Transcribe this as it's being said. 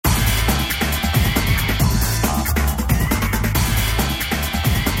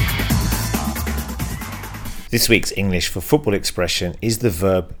This week's English for football expression is the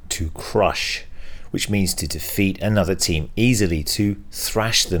verb to crush, which means to defeat another team easily, to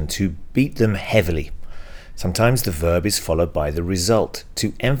thrash them, to beat them heavily. Sometimes the verb is followed by the result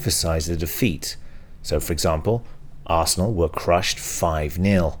to emphasize the defeat. So, for example, Arsenal were crushed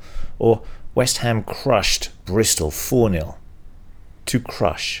 5-0, or West Ham crushed Bristol 4-0. To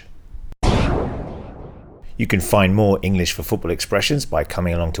crush. You can find more English for football expressions by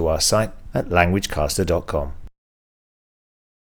coming along to our site at languagecaster.com.